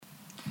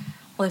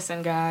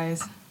Listen,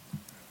 guys,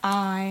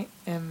 I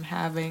am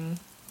having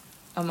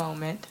a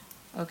moment,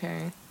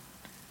 okay?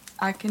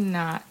 I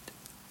cannot,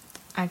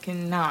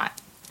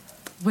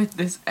 with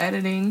this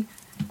editing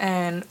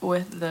and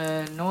with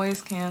the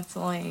noise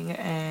canceling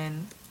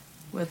and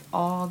with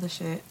all the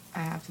shit I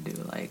have to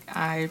do. Like,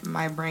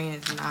 my brain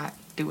is not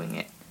doing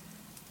it.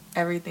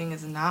 Everything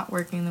is not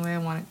working the way I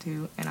want it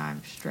to, and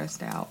I'm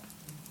stressed out.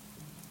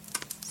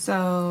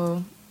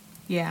 So,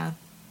 yeah,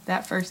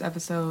 that first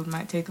episode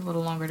might take a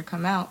little longer to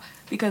come out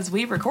because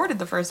we recorded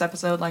the first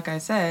episode, like I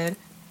said,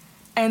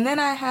 and then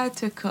I had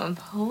to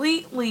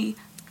completely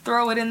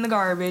throw it in the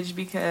garbage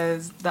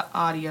because the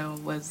audio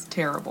was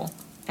terrible.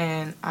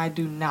 And I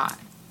do not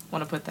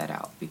want to put that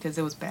out because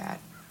it was bad.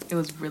 It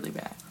was really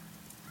bad.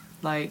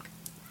 Like,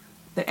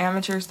 the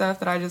amateur stuff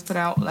that I just put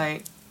out,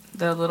 like,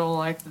 the little,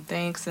 like, the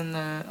thanks and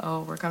the,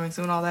 oh, we're coming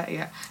soon, all that,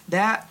 yeah.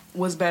 That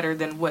was better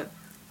than what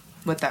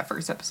that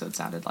first episode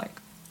sounded like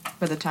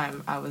by the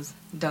time I was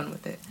done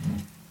with it.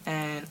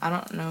 And I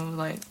don't know,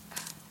 like,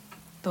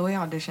 the way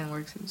audition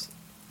works is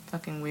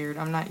fucking weird.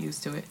 I'm not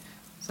used to it.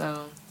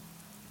 So,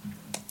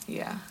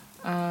 yeah.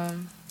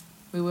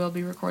 We will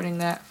be recording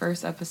that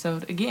first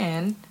episode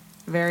again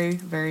very,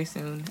 very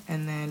soon.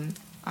 And then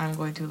I'm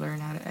going to learn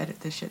how to edit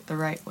this shit the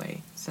right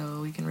way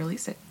so we can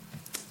release it.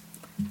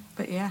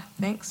 But yeah,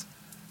 thanks.